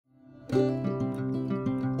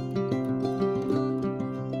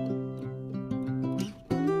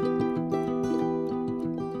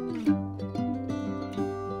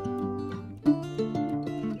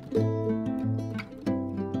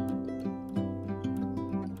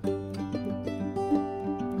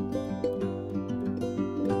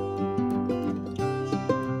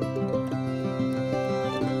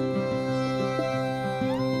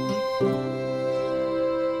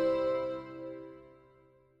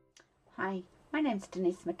Hi, my name's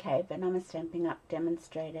Denise McCabe and I'm a Stampin' Up!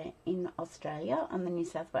 Demonstrator in Australia on the New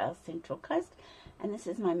South Wales Central Coast, and this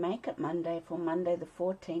is my Make-Up Monday for Monday the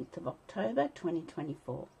 14th of October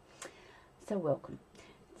 2024. So welcome.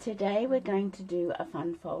 Today we're going to do a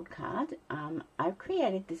fun fold card. I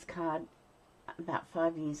created this card about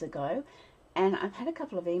 5 years ago, and I've had a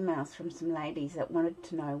couple of emails from some ladies that wanted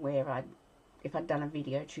to know if I'd done a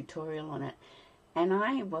video tutorial on it. And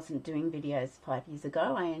I wasn't doing videos 5 years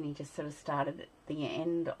ago. I only just sort of started at the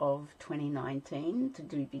end of 2019 to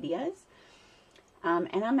do videos.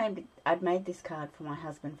 And I'd made this card for my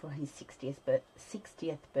husband for his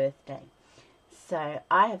 60th birthday. So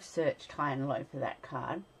I have searched high and low for that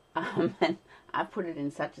card. And I've put it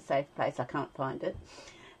in such a safe place I can't find it.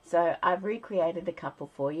 So I've recreated a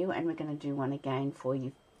couple for you, and we're going to do one again for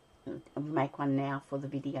you. I'll make one now for the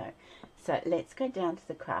video. So let's go down to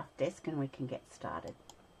the craft desk and we can get started.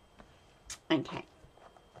 Okay,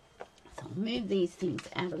 so I'll move these things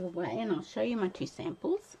out of the way and I'll show you my two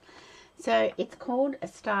samples. So it's called a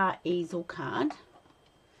Star Easel card,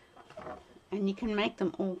 and you can make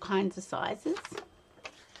them all kinds of sizes.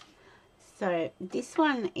 So this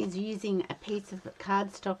one is using a piece of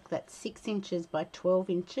cardstock that's 6 inches by 12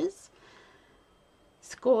 inches.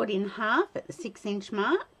 Scored in half at the 6-inch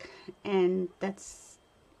mark, and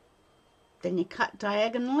then you cut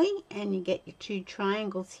diagonally and you get your two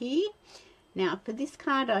triangles here. Now for this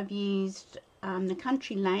card I've used the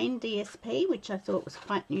Country Woods DSP, which I thought was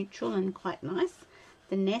quite neutral and quite nice.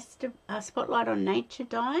 The Nest of Spotlight on Nature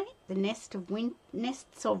die, the Nests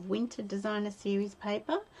of Winter Designer Series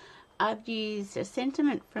paper. I've used a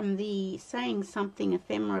sentiment from the Saying Something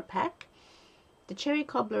ephemera pack, the Cherry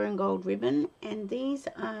Cobbler and Gold Ribbon, and these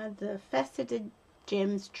are the Faceted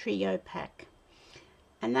Gems Trio pack.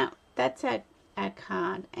 And that's our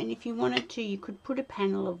card. And if you wanted to, you could put a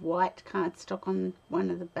panel of white cardstock on one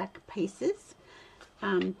of the back pieces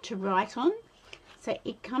to write on. So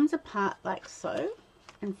it comes apart like so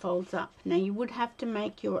and folds up. Now you would have to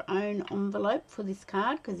make your own envelope for this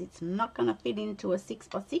card because it's not going to fit into a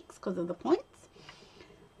 6x6 because of the points.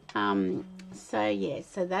 So yeah,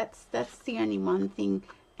 so that's the only one thing,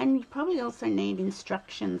 and you probably also need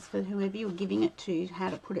instructions for whoever you're giving it to how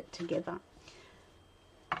to put it together.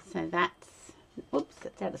 So that's, oops,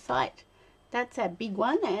 that's out of sight. That's our big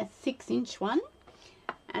one, our 6-inch one,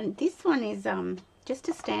 and this one is just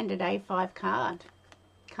a standard A5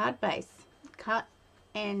 card base, cut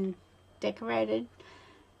and decorated.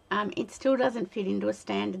 It still doesn't fit into a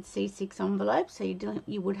standard C6 envelope, so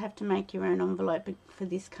you would have to make your own envelope for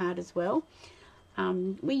this card as well.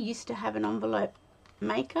 We used to have an envelope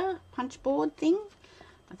maker punch board thing.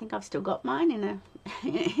 I think I've still got mine in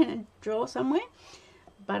a drawer somewhere,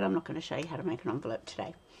 but I'm not going to show you how to make an envelope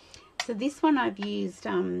today. So this one I've used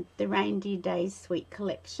the Reindeer Days Sweet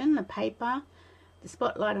Collection, the paper, the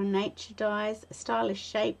Spotlight on Nature dies, a stylish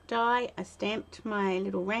shape die. I stamped my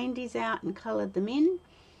little reindeers out and coloured them in.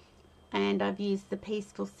 And I've used the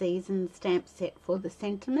Peaceful Season stamp set for the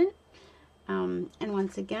sentiment. And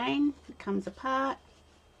once again, it comes apart.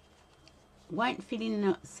 Won't fit in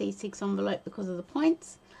a C6 envelope because of the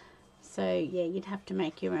points. So yeah, you'd have to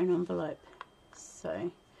make your own envelope.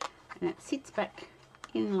 So, and it sits back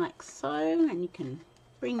in like so, and you can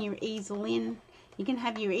bring your easel in. You can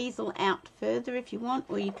have your easel out further if you want,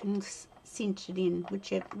 or you can cinch it in,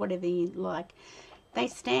 whatever you like. They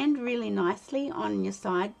stand really nicely on your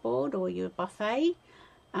sideboard or your buffet,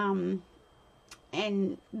 and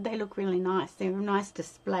they look really nice. They're a nice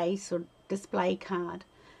display card.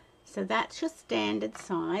 So that's your standard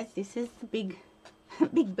size. This is the Big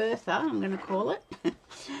Bertha, I'm going to call it.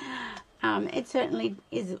 It certainly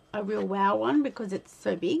is a real wow one because it's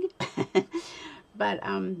so big, but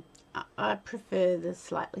I prefer the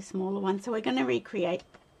slightly smaller one. So we're going to recreate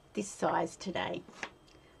this size today.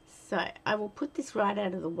 So I will put this right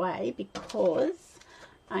out of the way because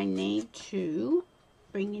I need to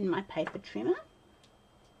bring in my paper trimmer.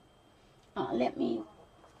 Let me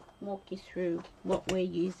walk you through what we're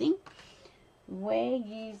using. We're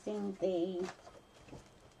using the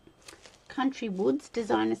Country Woods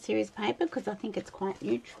Designer Series paper because I think it's quite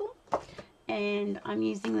neutral. And I'm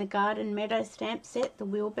using the Garden Meadow stamp set, the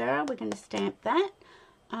wheelbarrow. We're going to stamp that.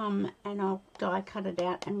 and I'll die cut it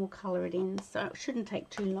out and we'll colour it in, so it shouldn't take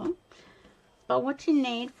too long. But what you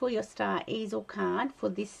need for your star easel card for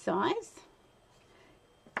this size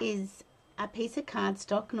is a piece of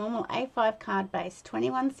cardstock, normal A5 card base,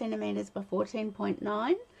 21 centimetres by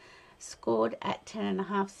 14.9, scored at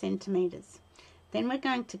 10.5 centimetres. Then we're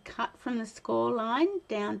going to cut from the score line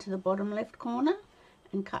down to the bottom left corner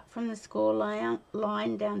and cut from the score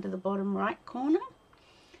line down to the bottom right corner.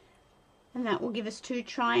 And that will give us two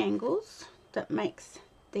triangles that makes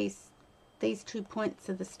these 2 points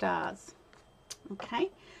of the stars. Okay,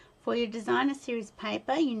 for your designer series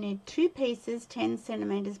paper you need two pieces 10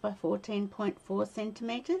 centimetres by 14.4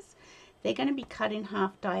 centimetres. They're going to be cut in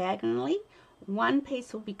half diagonally. One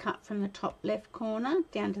piece will be cut from the top left corner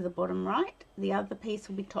down to the bottom right. The other piece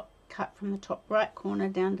will be cut from the top right corner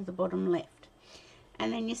down to the bottom left.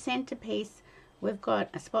 And then your centerpiece, we've got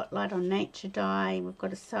a spotlight on nature die, we've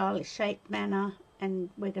got a stylish shaped banner, and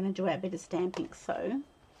we're going to do our bit of stamping. So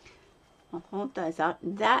I'll hold those up.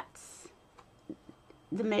 That's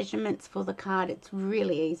the measurements for the card. It's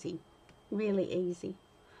really easy, really easy.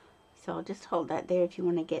 So I'll just hold that there if you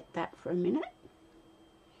want to get that for a minute.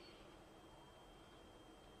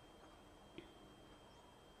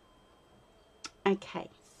 Okay,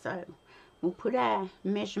 so we'll put our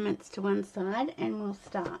measurements to one side and we'll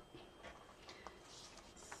start.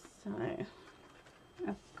 So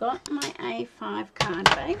I've got my A5 card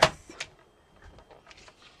base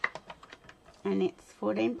and it's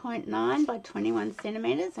 14.9 by 21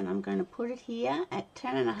 centimetres, and I'm going to put it here at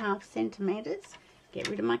 10.5 centimetres. Get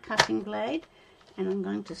rid of my cutting blade and I'm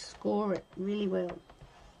going to score it really well.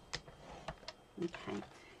 Okay,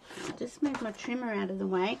 I'll just move my trimmer out of the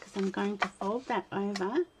way because I'm going to fold that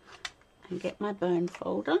over and get my bone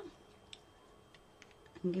folder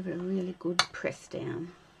and give it a really good press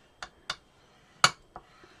down.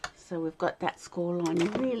 So we've got that score line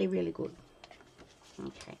really, really good.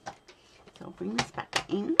 Okay, so I'll bring this back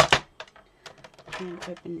in and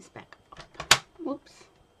open this back up. Whoops.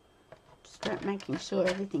 Just making sure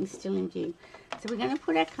everything's still in view. So we're going to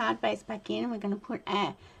put our card base back in and we're going to put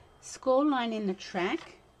our score line in the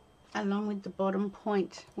track along with the bottom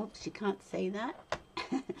point. Whoops, you can't see that.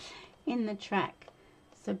 In the track.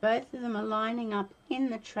 So both of them are lining up in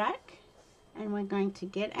the track, and we're going to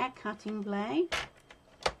get our cutting blade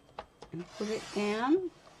and put it down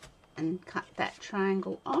and cut that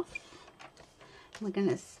triangle off. We're going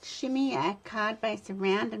to shimmy our card base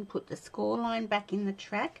around and put the score line back in the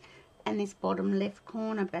track and this bottom left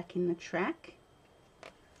corner back in the track,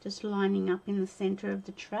 just lining up in the center of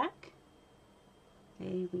the track.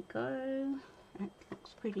 There we go. That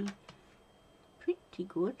looks pretty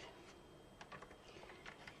good.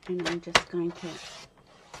 And I'm just going to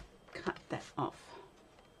cut that off.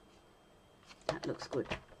 That looks good.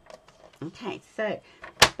 Okay, so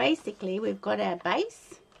basically we've got our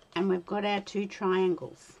base and we've got our two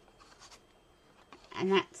triangles.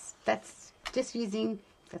 And that's just using,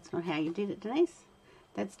 that's not how you did it, Denise.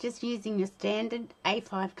 That's just using your standard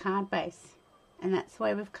A5 card base. And that's the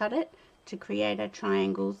way we've cut it, to create our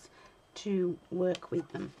triangles to work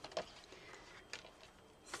with them.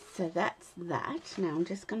 So that's that. Now I'm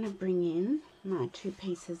just going to bring in my two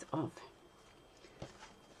pieces of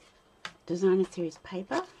designer series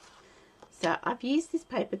paper. So I've used this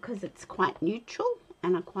paper because it's quite neutral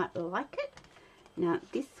and I quite like it. Now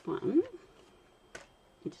this one,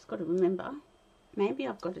 you just got to remember, maybe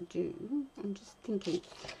I've got to do, I'm just thinking,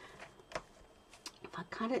 if I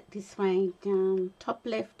cut it this way down top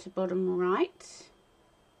left to bottom right,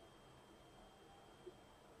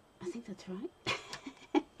 I think that's right.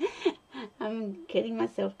 I'm getting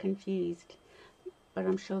myself confused, but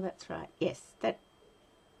I'm sure that's right. Yes, that,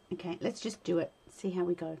 okay, let's just do it, see how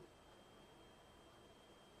we go.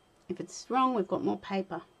 If it's wrong, we've got more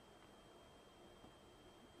paper.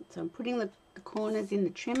 So I'm putting the corners in the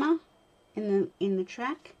trimmer, in the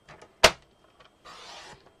track. Okay.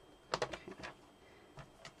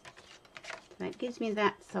 So that gives me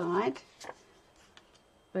that side,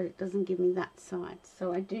 but it doesn't give me that side.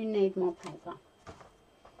 So I do need more paper.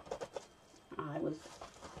 I was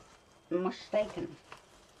mistaken.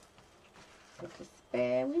 So just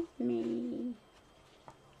bear with me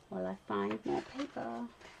while I find more paper.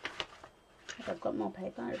 I hope I've got more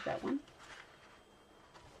paper. Is that one?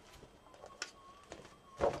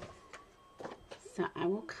 So I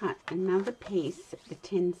will cut another piece at the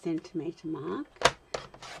 10 centimetre mark.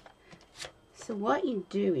 So what you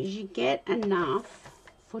do is you get enough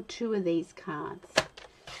for two of these cards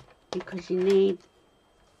because you need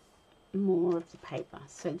more of the paper.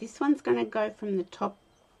 So this one's going to go from the top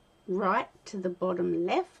right to the bottom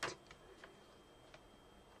left.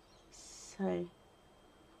 So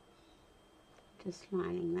Just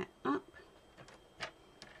lining that up.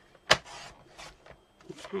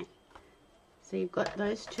 Okay, so you've got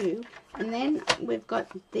those two, and then we've got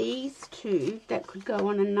these two that could go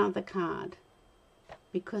on another card,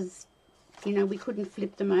 because you know we couldn't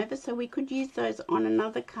flip them over, so we could use those on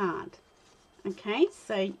another card. Okay,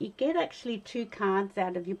 so you get actually 2 cards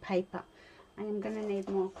out of your paper. I am going to need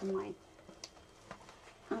more for my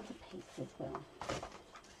other piece as well.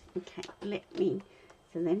 Okay,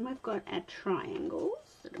 so then we've got our triangles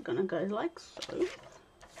that are going to go like so.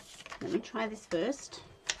 Let me try this first.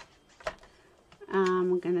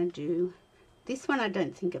 We're going to do this one. I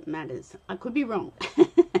don't think it matters. I could be wrong.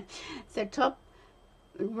 So top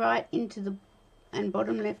right into the, and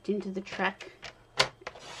bottom left into the track.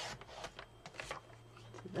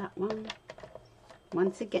 That one.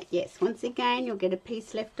 Once again you'll get a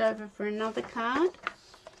piece left over for another card.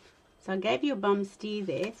 So I gave you a bum steer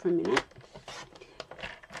there for a minute,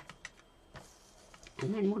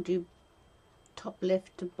 and then we'll do top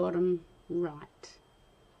left to bottom right.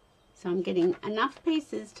 So I'm getting enough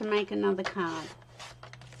pieces to make another card.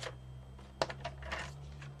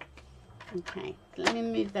 Okay, let me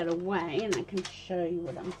move that away and I can show you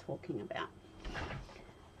what I'm talking about.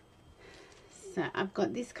 So I've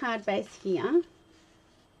got this card base here.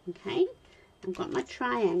 Okay, I've got my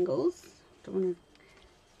triangles. So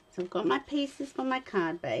I've got my pieces for my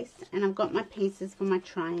card base, and I've got my pieces for my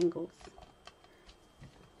triangles.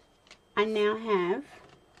 I now have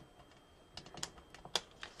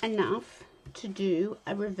enough to do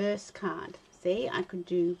a reverse card. See, I could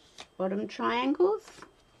do bottom triangles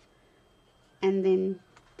and then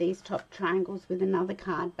these top triangles with another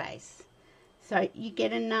card base. So you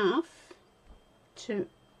get enough to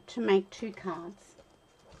make 2 cards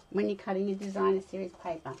when you're cutting your designer series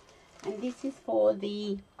paper. And this is for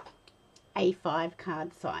the A5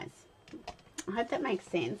 card size. I hope that makes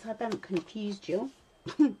sense. I hope I haven't confused you.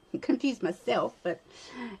 Confused myself, but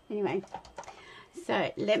anyway.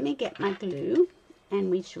 So let me get my glue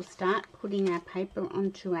and we shall start putting our paper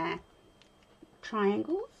onto our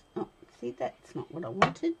triangles. Oh, see, that's not what I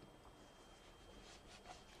wanted.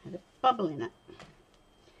 Had a bubble in it.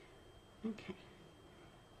 Okay.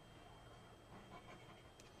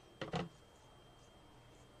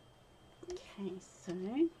 Okay, so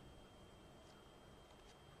I'm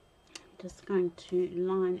just going to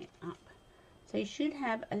line it up. So you should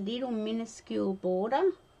have a little minuscule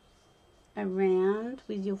border around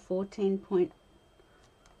with your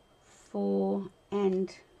 14.4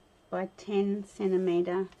 and by 10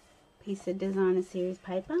 centimeter piece of designer series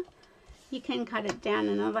paper. You can cut it down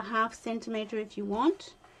another ½ centimeter if you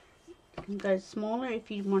want. You can go smaller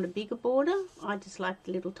if you want a bigger border. I just like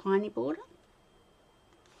the little tiny border.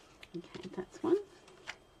 Okay, that's one.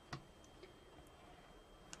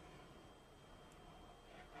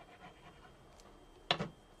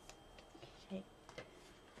 Okay,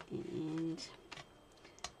 and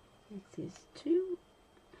this is 2.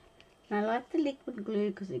 And I like the liquid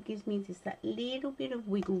glue because it gives me just that little bit of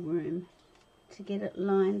wiggle room to get it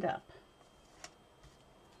lined up.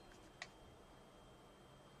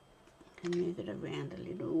 I can move it around a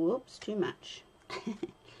little. Whoops, too much. There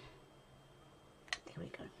we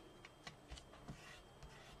go.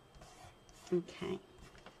 Okay,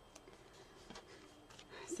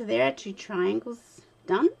 so there are 2 triangles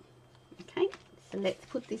done. Okay, so let's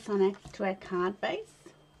put this on to our card base.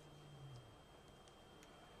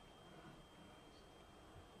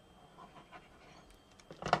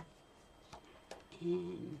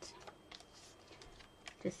 And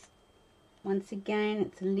just once again,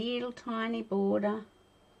 it's a little tiny border.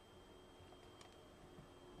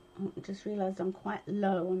 I just realised I'm quite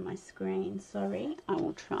low on my screen. Sorry, I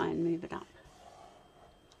will try and move it up.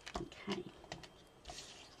 Okay,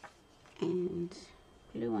 and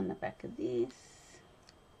glue on the back of this.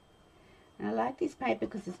 And I like this paper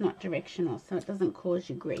because it's not directional, so it doesn't cause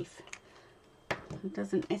you grief. It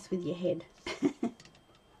doesn't mess with your head. Okay,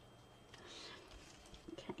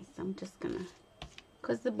 so I'm just gonna,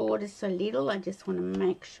 because the board is so little, I just want to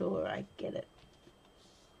make sure I get it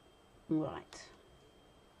right.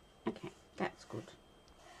 Okay, that's good.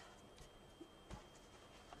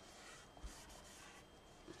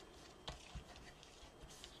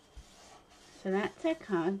 So that's our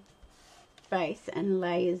card base and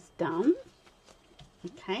layers done.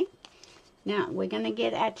 Okay, now we're going to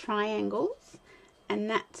get our triangles, and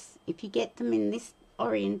that's, if you get them in this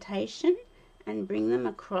orientation and bring them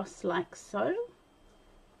across like so,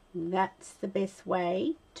 that's the best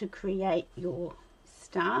way to create your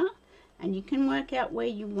star. And you can work out where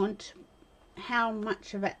you want, how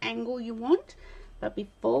much of an angle you want. But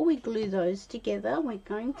before we glue those together, we're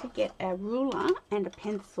going to get our ruler and a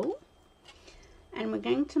pencil. and we're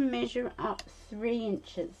going to measure up 3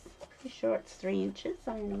 inches. Pretty sure it's 3 inches.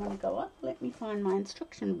 I'm going to want to go up. Let me find my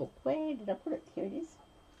instruction book. Where did I put it? Here it is.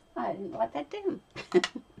 I didn't write that down.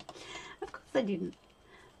 Of course I didn't.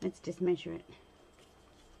 Let's just measure it.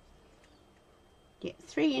 Yeah,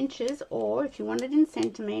 3 inches, or if you want it in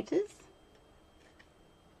centimetres,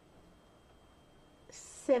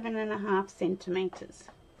 7.5 centimetres.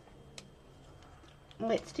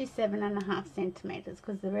 Let's do 7.5 centimetres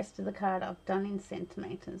because the rest of the card I've done in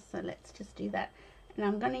centimetres. So let's just do that. And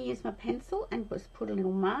I'm going to use my pencil and just put a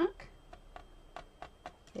little mark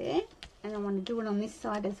there. And I want to do it on this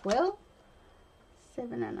side as well.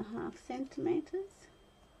 7.5 centimetres.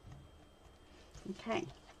 Okay.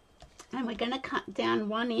 And we're going to cut down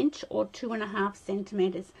 1 inch or 2.5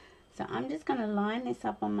 centimetres. So I'm just going to line this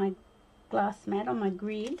up on my glass mat, on my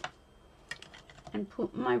grid, and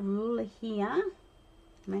put my ruler here.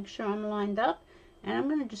 Make sure I'm lined up, and I'm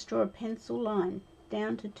going to just draw a pencil line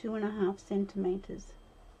down to 2.5 centimetres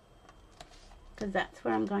because that's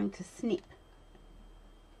where I'm going to snip.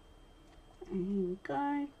 And here we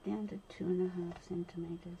go, down to 2.5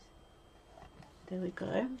 centimetres. There we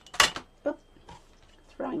go. Oop,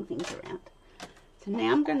 throwing things around. So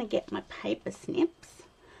now I'm going to get my paper snips,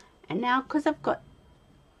 and now because I've got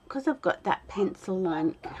that pencil line,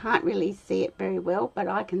 you can't really see it very well, but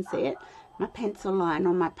I can see it. My pencil line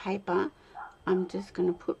on my paper, I'm just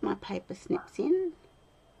going to put my paper snips in,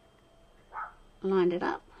 lined it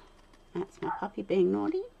up. That's my puppy being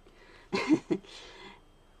naughty.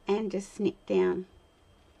 And just snip down.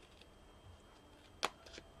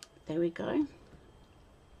 There we go.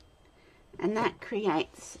 And that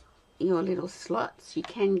creates your little slots. You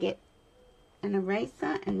can get an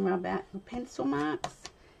eraser and rub out your pencil marks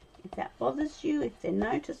if that bothers you, if they're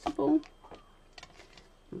noticeable.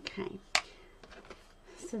 Okay.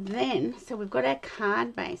 So we've got our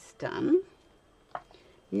card base done.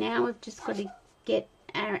 Now we've just got to get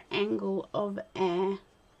our angle of our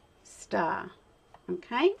star,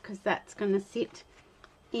 okay, because that's going to sit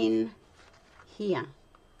in here.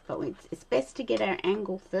 But it's best to get our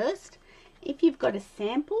angle first. If you've got a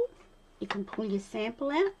sample, you can pull your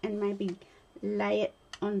sample out and maybe lay it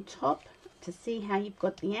on top to see how you've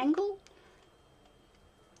got the angle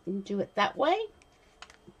and do it that way.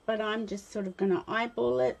 But I'm just sort of going to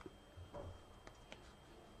eyeball it.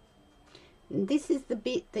 And this is the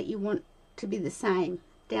bit that you want to be the same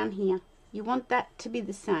down here. You want that to be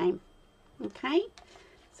the same. Okay?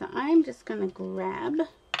 So I'm just going to grab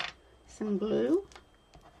some glue.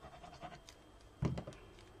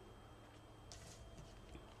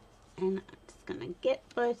 And I'm just going to get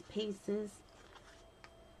both pieces.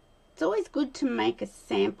 It's always good to make a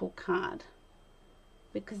sample card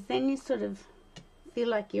because then you sort of feel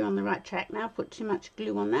like you're on the right track. Now I put too much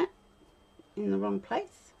glue on that in the wrong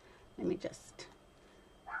place. Let me just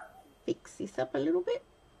fix this up a little bit.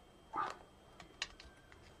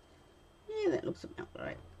 Yeah, that looks about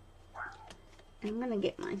right. I'm going to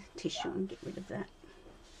get my tissue and get rid of that.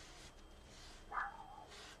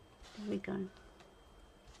 There we go.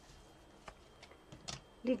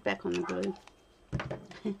 Lid back on the glue.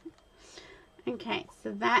 Okay,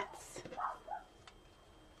 so that's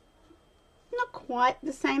not quite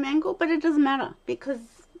the same angle, but it doesn't matter because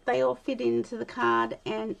they all fit into the card,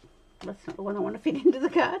 and that's not the one I want to fit into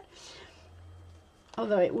the card,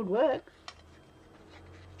 although it would work.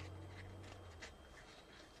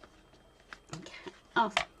 Okay.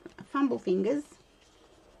 Oh, fumble fingers.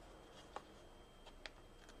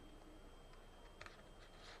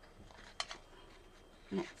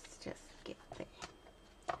 Let's just get there.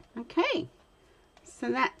 Okay,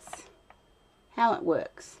 so that's how it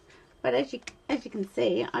works. But as you can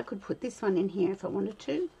see, I could put this one in here if I wanted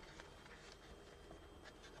to.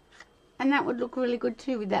 And that would look really good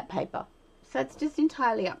too with that paper. So it's just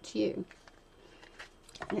entirely up to you.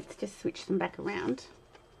 Let's just switch them back around.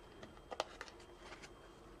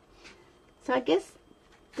 So I guess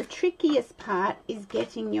the trickiest part is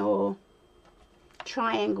getting your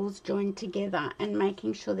triangles joined together and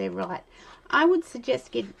making sure they're right. I would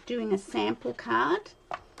suggest doing a sample card.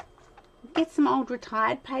 Get some old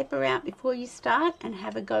retired paper out before you start and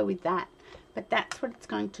have a go with that. But that's what it's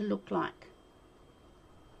going to look like.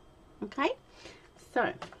 Okay,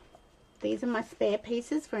 so these are my spare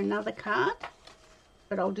pieces for another card,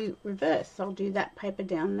 but I'll do reverse. I'll do that paper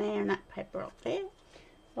down there and that paper up there.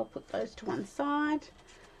 I'll put those to one side.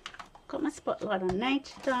 Got my spotlight on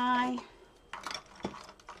nature die.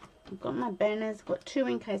 I've got my banners, got 2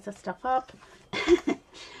 in case I stuff up.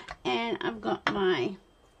 And I've got my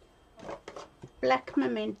black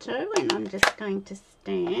memento, and I'm just going to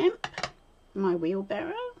stamp my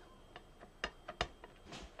wheelbarrow.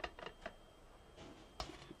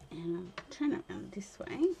 And I'll turn it around this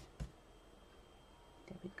way.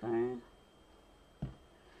 There we go.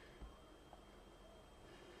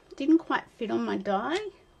 Didn't quite fit on my die.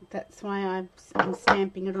 That's why I'm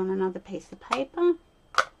stamping it on another piece of paper.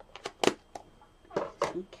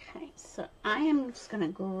 Okay, so I am just going to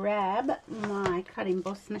grab my cut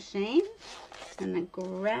emboss machine and then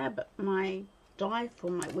grab my die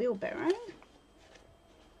for my wheelbarrow.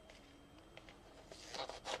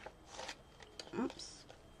 Oops.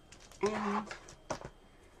 And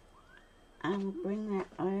I will bring that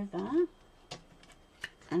over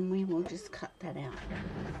and we will just cut that out.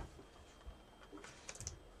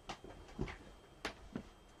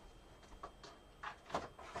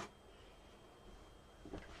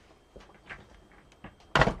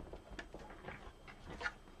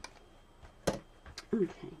 Okay.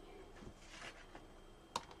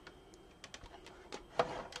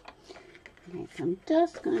 Okay, so I'm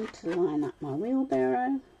just going to line up my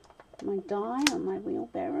wheelbarrow, my die on my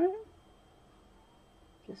wheelbarrow.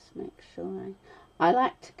 Just make sure I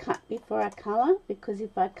like to cut before I colour, because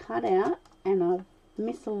if I cut out and I've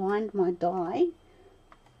misaligned my die,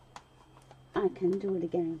 I can do it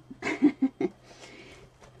again.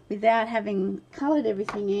 Without having coloured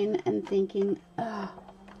everything in and thinking, oh.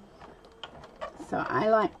 So I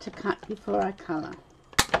like to cut before I colour.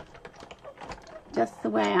 Just the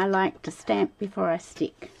way I like to stamp before I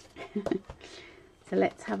stick. So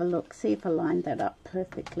let's have a look, see if I lined that up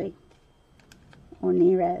perfectly. Or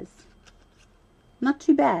near as. Not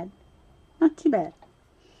too bad. Not too bad.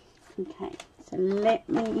 Okay, so let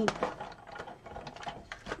me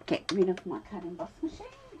get rid of my cut emboss machine.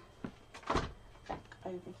 Back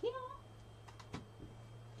over here.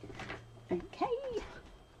 Okay.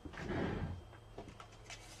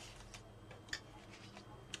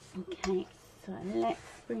 Okay, so let's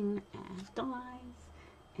bring our dies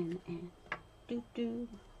and doo-doo.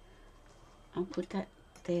 I'll put that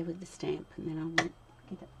there with the stamp and then I won't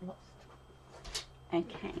get it lost.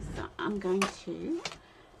 Okay, so I'm going to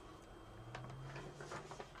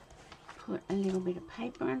put a little bit of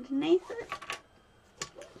paper underneath it.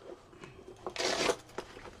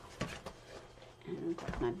 And I've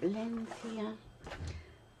got my blends here.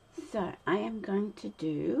 So I am going to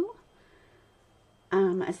do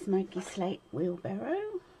a smoky slate wheelbarrow.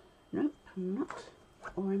 Nope, I'm not.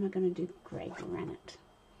 Or am I going to do grey granite?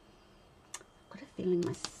 I've got a feeling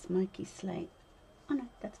my smoky slate. Oh no,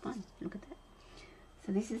 that's fine. Look at that.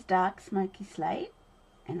 So this is dark smoky slate,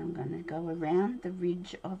 and I'm going to go around the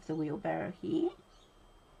ridge of the wheelbarrow here.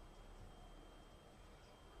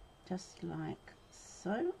 Just like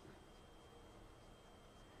so.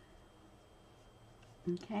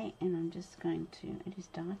 Okay, and I'm just going to, it is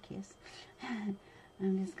dark, yes.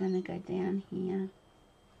 I'm just going to go down here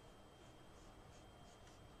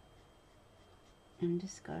and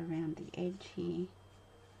just go around the edge here,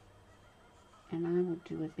 and I will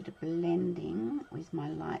do a bit of blending with my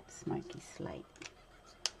light smoky slate.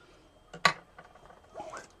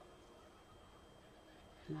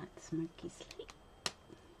 Light smoky slate.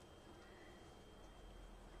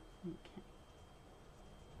 Okay.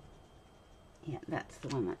 Yeah, that's the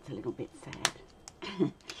one that's a little bit sad.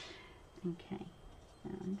 Okay.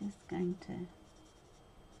 Now I'm just going to,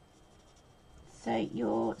 so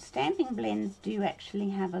your stamping blends do actually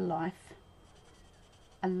have a life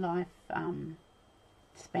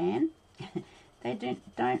span. They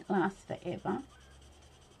don't last forever,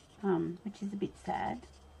 which is a bit sad,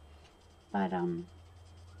 but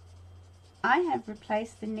I have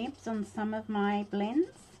replaced the nibs on some of my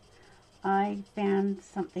blends. I found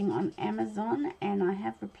something on Amazon and I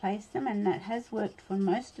have replaced them, and that has worked for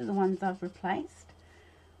most of the ones I've replaced.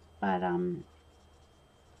 But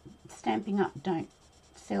Stampin' Up don't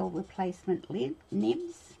sell replacement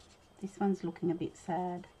nibs. This one's looking a bit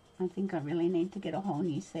sad. I think I really need to get a whole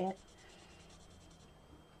new set,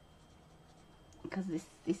 because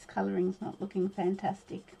this colouring's not looking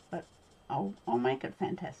fantastic, but I'll make it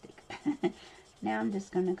fantastic. Now I'm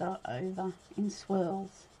just going to go over in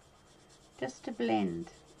swirls, just to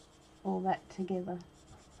blend all that together.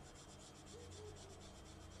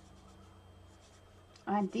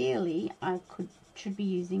 Ideally, I should be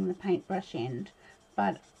using the paintbrush end,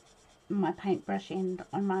 but my paintbrush end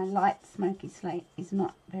on my light smoky slate is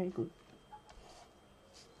not very good.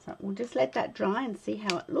 So we'll just let that dry and see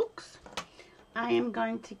how it looks. I am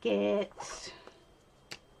going to get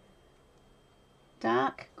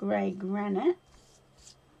dark grey granite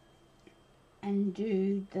and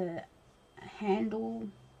do the handle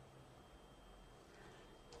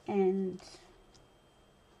and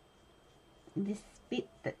this bit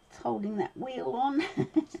that's holding that wheel on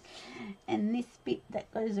and this bit that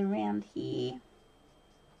goes around here,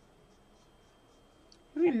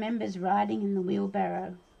 Who remembers riding in the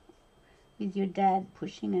wheelbarrow with your dad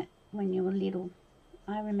pushing it when you were little?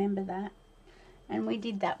 I remember that. And we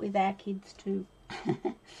did that with our kids too.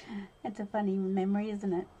 That's a funny memory,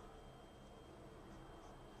 isn't it?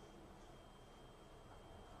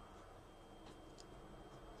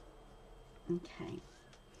 Okay.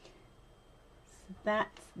 So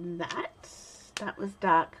that's that. That was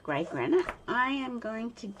dark grey granite. I am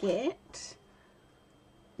going to get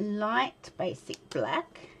light basic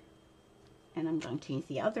black, and I'm going to use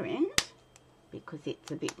the other end because it's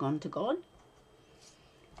a bit gone to God.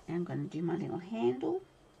 And I'm going to do my little handle,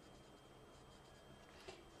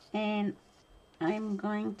 and I'm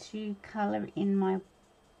going to colour in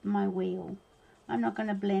my wheel. I'm not going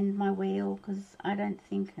to blend my wheel because I don't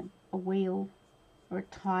think a wheel or a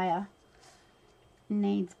tyre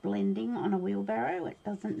needs blending on a wheelbarrow. It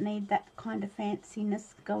doesn't need that kind of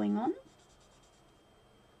fanciness going on.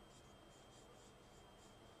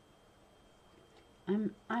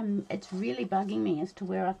 It's really bugging me as to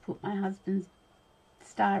where I've put my husband's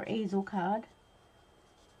star easel card.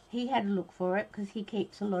 He had a look for it because he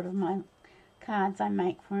keeps a lot of my cards I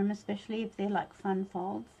make for him, especially if they're like fun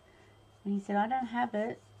folds. And he said, I don't have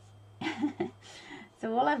it.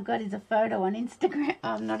 So all I've got is a photo on Instagram,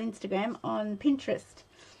 not Instagram, on Pinterest.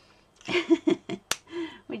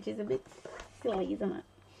 Which is a bit silly, isn't it?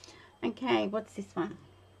 Okay, what's this one?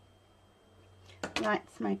 Light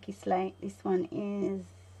smoky slate. This one is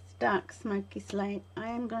dark smoky slate. I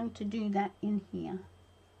am going to do that in here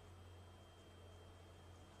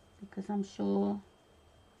because I'm sure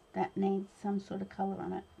that needs some sort of colour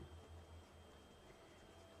on it.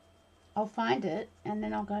 I'll find it and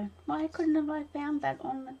then I'll go, why couldn't have I found that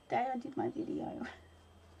on the day I did my video?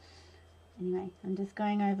 Anyway, I'm just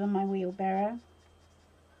going over my wheelbarrow.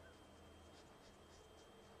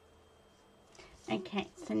 Okay,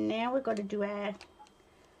 so now we've got to do our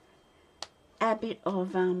bit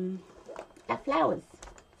of our flowers.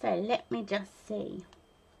 So let me just see.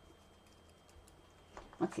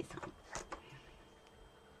 What's this one?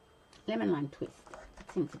 Lemon lime twist.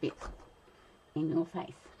 That seems a bit in your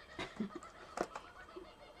face.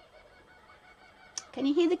 Can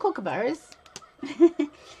you hear the kookaburras?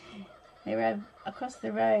 They're across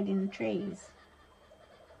the road in the trees.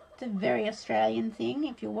 It's a very Australian thing.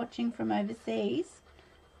 If you're watching from overseas,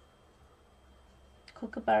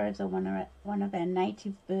 kookaburras are one of our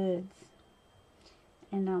native birds.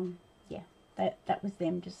 And yeah, that was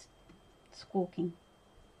them just squawking.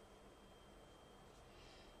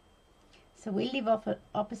 So we live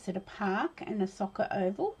opposite a park and a soccer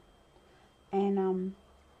oval, and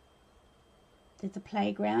there's a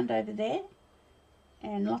playground over there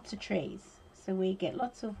and lots of trees. So we get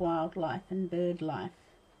lots of wildlife and bird life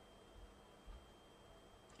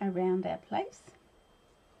around our place.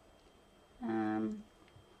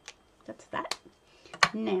 That's that.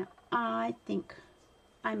 Now I think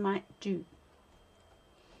I might do,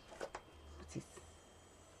 what's this?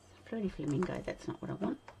 Floaty flamingo. That's not what I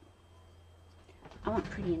want. I want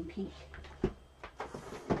pretty in pink.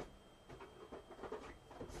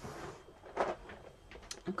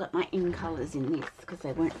 I've got my in colours in this because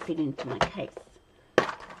they won't fit into my case.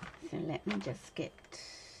 So let me just get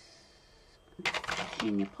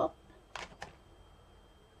Junior Pop.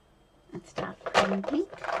 That's dark green pink.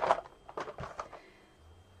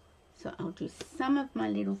 So I'll do some of my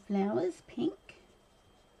little flowers pink.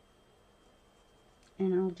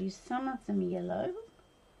 And I'll do some of them yellow,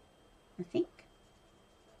 I think.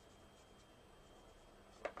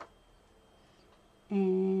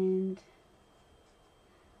 And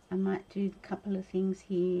I might do a couple of things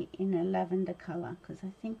here in a lavender colour because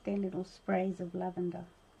I think they're little sprays of lavender.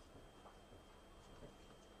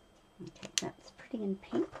 Okay, that's pretty in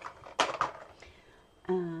pink.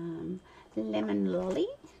 Lemon lolly,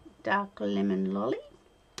 dark lemon lolly.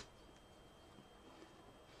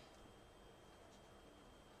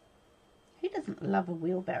 Who doesn't love a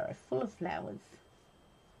wheelbarrow full of flowers?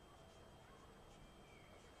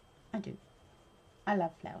 I do. I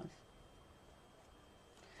love flowers.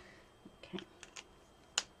 Okay,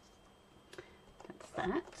 that's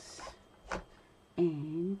that.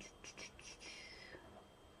 And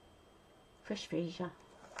fresh freesia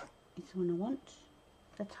is the one I want.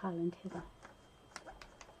 That's Highland Heather.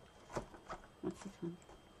 What's this one?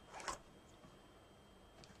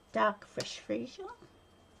 Dark fresh freesia.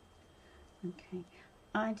 Okay,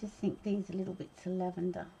 I just think these are little bits of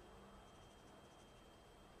lavender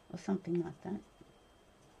or something like that.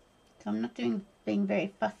 So I'm not being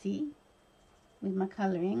very fussy with my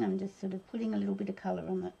colouring. I'm just sort of putting a little bit of colour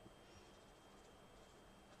on it.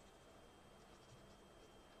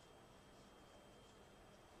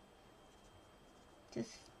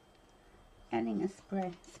 Just adding a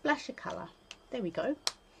splash of colour. There we go.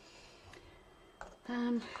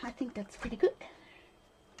 I think that's pretty good.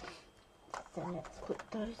 So let's put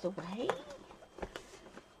those away.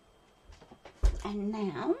 And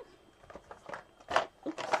now,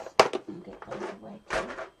 oops, I'll get those away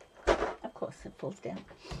too. Of course it falls down.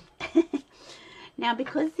 Now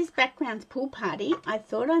because this background's Pool Party, I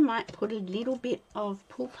thought I might put a little bit of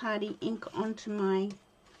Pool Party ink onto my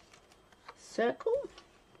circle,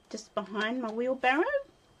 just behind my wheelbarrow.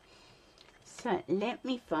 So let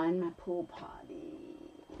me find my Pool Party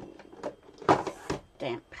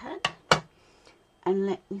stamp pad. And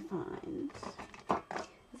let me find,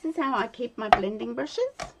 this is how I keep my blending brushes.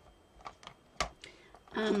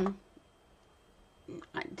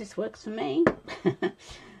 This works for me.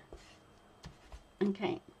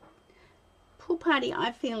 Okay. Pool Party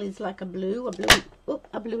I feel is like a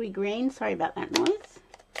bluey green. Sorry about that noise.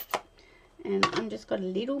 And I'm just got a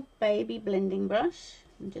little baby blending brush.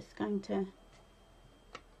 I'm just going to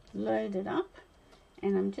load it up.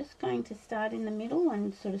 And I'm just going to start in the middle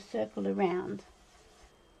and sort of circle around.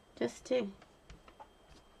 Just to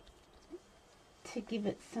give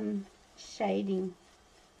it some shading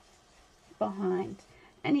behind.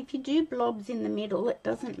 And if you do blobs in the middle, it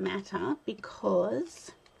doesn't matter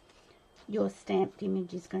because your stamped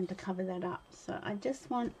image is going to cover that up. So I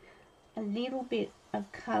just want a little bit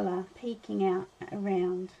of colour peeking out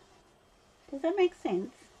around. Does that make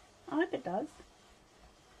sense? I hope it does.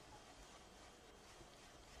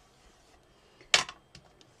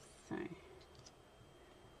 So I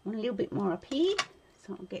want a little bit more up here,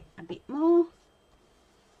 so I'll get a bit more.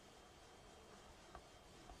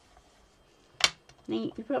 Now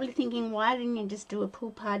you're probably thinking, why didn't you just do a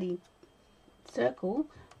Pool Party circle?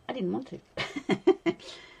 I didn't want to.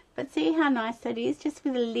 But see how nice that is, just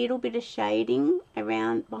with a little bit of shading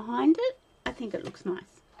around behind it. I think it looks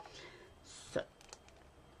nice. So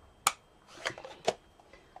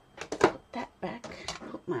put that back,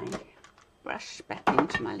 put my brush back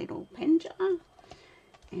into my little pen jar,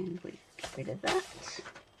 and we get rid of that.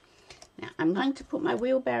 Now I'm going to put my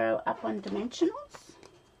wheelbarrow up on dimensionals.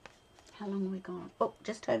 How long have we gone? Oh,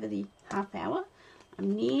 just over the half hour.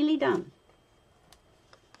 I'm nearly done.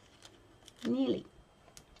 Nearly.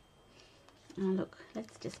 Oh, look,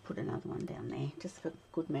 let's just put another one down there, just for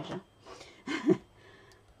good measure.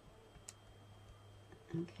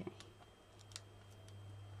 Okay.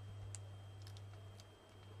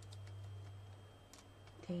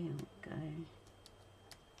 There we go.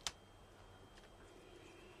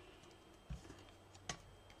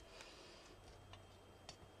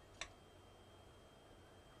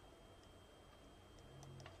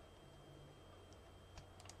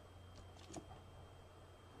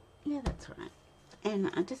 Yeah, that's right.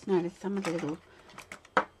 And I just noticed some of the little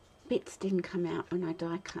bits didn't come out when I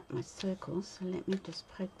die cut my circles, so let me just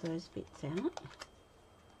poke those bits out.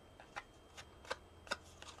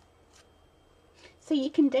 So you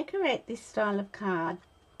can decorate this style of card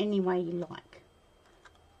any way you like.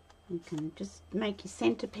 You can just make your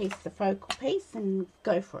centerpiece the focal piece and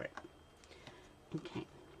go for it. Okay,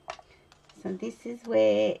 so this is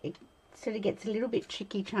where it sort of gets a little bit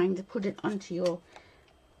tricky trying to put it onto your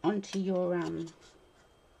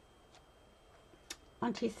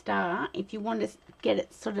star. If you want to get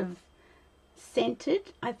it sort of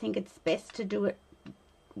centered, I think it's best to do it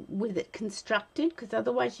with it constructed, because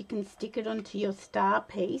otherwise you can stick it onto your star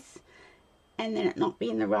piece and then it not be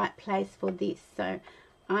in the right place for this. So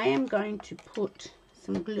I am going to put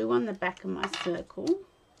some glue on the back of my circle,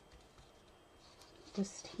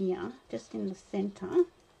 just here, just in the center,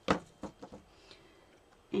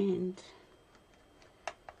 and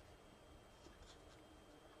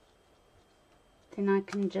then I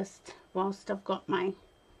can just, whilst I've got my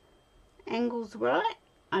angles right,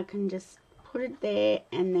 I can just put it there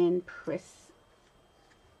and then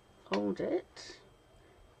hold it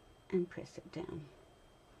and press it down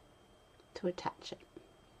to attach it.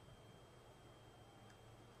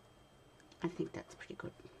 I think that's pretty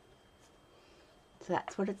good. So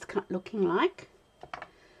that's what it's looking like.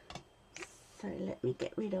 So let me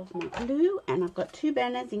get rid of my glue, and I've got two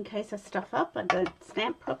banners in case I stuff up, I don't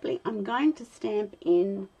stamp properly. I'm going to stamp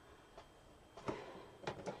in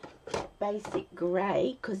basic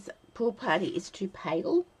grey because Pool Party is too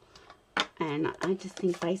pale, and I just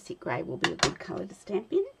think basic grey will be a good colour to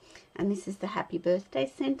stamp in. And this is the Happy Birthday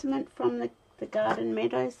sentiment from the Garden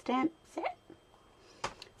Meadow stamp set.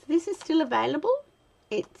 So this is still available.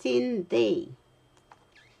 It's in the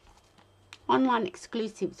online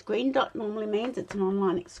exclusives. Green dot normally means it's an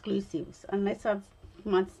online exclusives, unless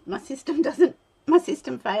my system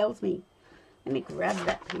fails me. Let me grab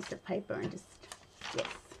that piece of paper and just Yes.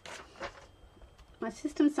 My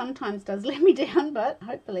system sometimes does let me down, but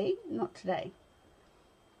hopefully not today.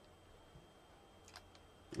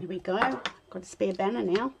 There we go. Got a spare banner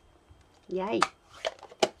now. Yay.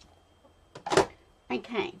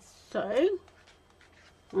 Okay, so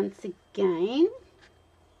once again,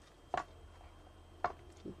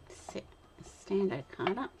 set a standard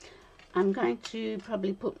card up. I'm going to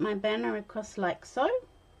probably put my banner across like so.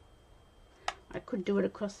 I could do it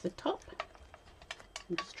across the top.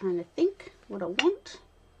 I'm just trying to think what I want.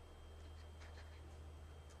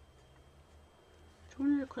 Do I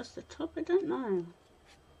want it across the top? I don't know.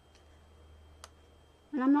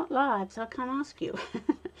 And I'm not live, so I can't ask you.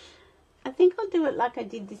 I think I'll do it like I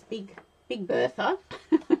did this big Bertha.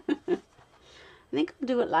 I think I'll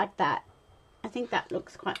do it like that. I think that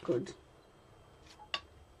looks quite good.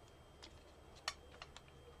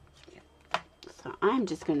 So I'm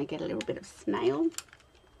just going to get a little bit of snail.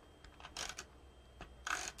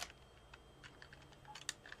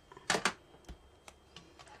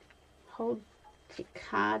 Hold your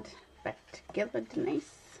card back together,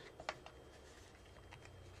 Denise.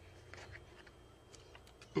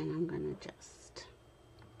 And I'm going to just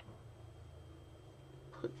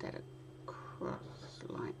put that across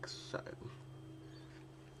like so.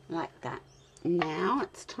 Like that. Now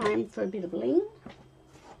it's time for a bit of bling.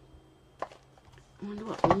 I wonder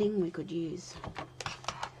what bling we could use.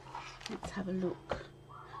 Let's have a look.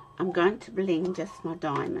 I'm going to bling just my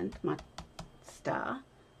diamond, my star.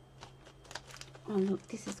 Oh look,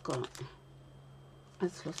 this has got a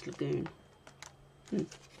Lost Lagoon.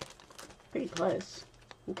 Pretty close.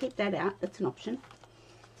 We'll keep that out. That's an option.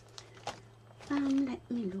 Let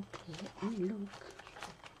me look here. Let me look.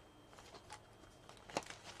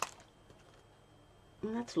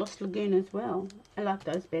 Well, that's Lost Lagoon as well. I like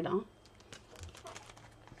those better.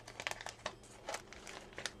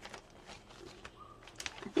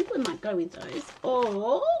 I think we might go with those.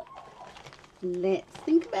 Or let's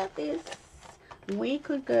think about this. We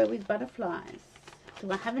could go with butterflies.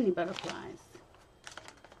 Do I have any butterflies?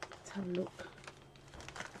 Let's have a look.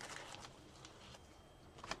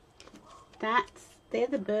 They're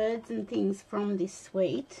the birds and things from this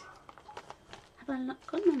suite. Have I not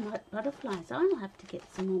got no butterflies? I'll have to get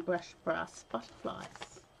some more brass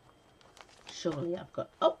butterflies. Surely I've got,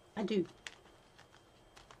 oh, I do.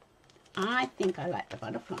 I think I like the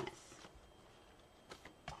butterflies.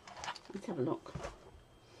 Let's have a look.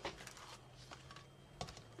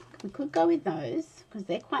 We could go with those because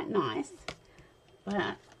they're quite nice,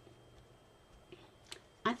 but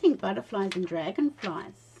I think butterflies and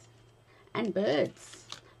dragonflies and birds.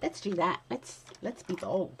 Let's do that. Let's be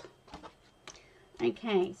bold.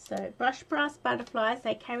 Okay, so brush brass butterflies,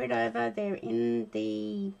 they carried over. They're in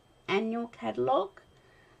the annual catalogue.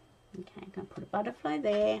 Okay, I'm going to put a butterfly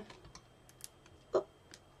there. Oop.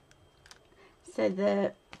 So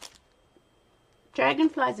the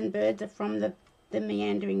dragonflies and birds are from the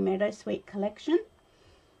Meandering Meadow Suite collection.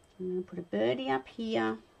 I'm going to put a birdie up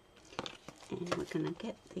here. And we're going to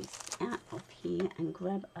get this out of here and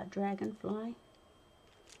grab a dragonfly.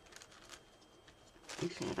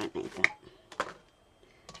 Actually, I don't need that.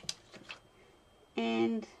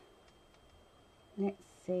 And let's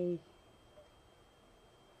see.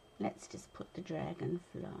 Let's just put the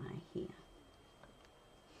dragonfly here.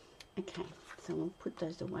 Okay, so we'll put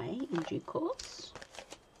those away in due course.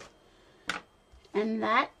 And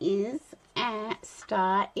that is a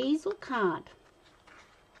Star Easel card.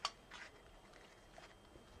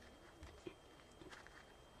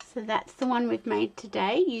 So that's the one we've made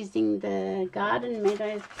today using the Garden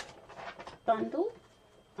Meadows bundle.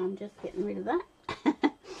 I'm just getting rid of that.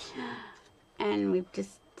 And we've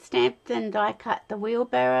just stamped and die cut the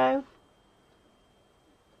wheelbarrow.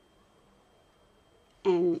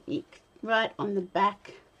 And you right on the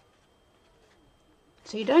back.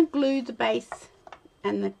 So you don't glue the base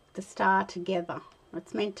and the star together.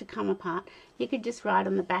 It's meant to come apart. You could just write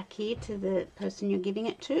on the back here to the person you're giving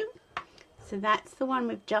it to. So that's the one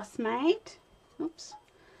we've just made. Oops,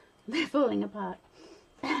 they're falling apart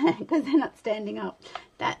because they're not standing up.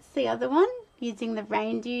 That's the other one using the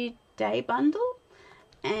Reindeer Day bundle.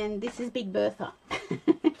 And this is Big Bertha.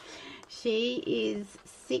 She is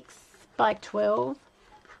 6 by 12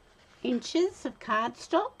 inches of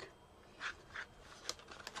cardstock.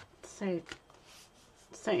 So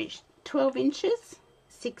 12 inches,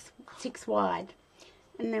 6 wide.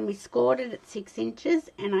 And then we scored it at 6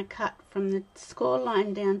 inches, and I cut from the score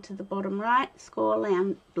line down to the bottom right, score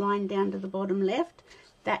line down to the bottom left.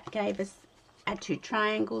 That gave us our 2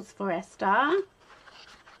 triangles for our star,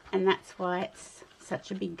 and that's why it's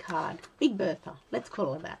such a big card. Big Bertha, let's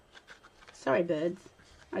call her that. Sorry, birds.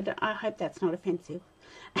 I hope that's not offensive.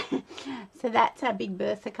 So that's our Big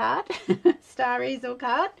Bertha card, Star Easel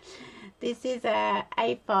card. This is a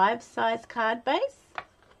A5 size card base,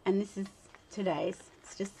 and this is today's.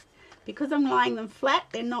 It's just because I'm lying them flat,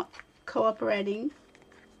 they're not cooperating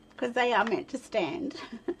because they are meant to stand.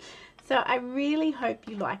 So I really hope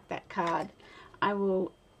you like that card. I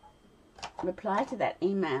will reply to that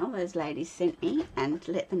email those ladies sent me and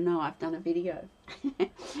let them know I've done a video.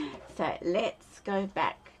 So let's go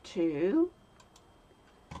back to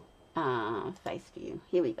face view.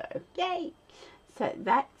 Here we go. Yay! So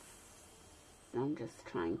that's, I'm just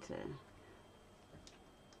trying to,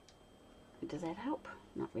 does that help?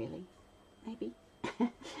 Not really. Maybe.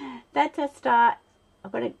 That's a Star,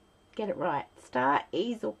 I've got to get it right, Star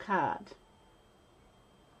Easel card.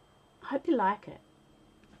 I hope you like it.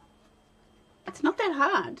 It's not that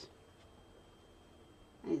hard.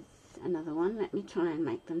 There's another one. Let me try and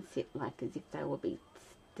make them sit like as if they will be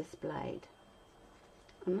displayed.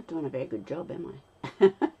 I'm not doing a very good job, am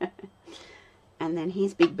I? And then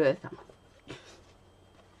here's Big Bertha.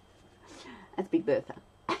 That's Big Bertha.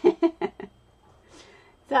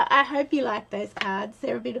 So I hope you like those cards.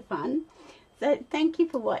 They're a bit of fun. So thank you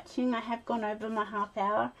for watching. I have gone over my half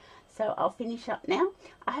hour, so I'll finish up now.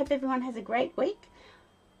 I hope everyone has a great week.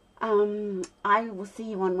 I will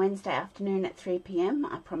see you on Wednesday afternoon at 3 p.m.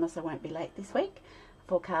 I promise I won't be late this week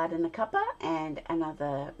for Card and a Cuppa and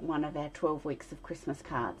another one of our 12 weeks of Christmas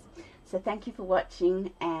cards. So thank you for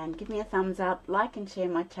watching, and give me a thumbs up, like and share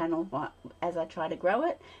my channel as I try to grow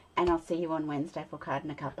it, and I'll see you on Wednesday for Card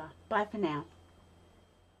and a Cuppa. Bye for now.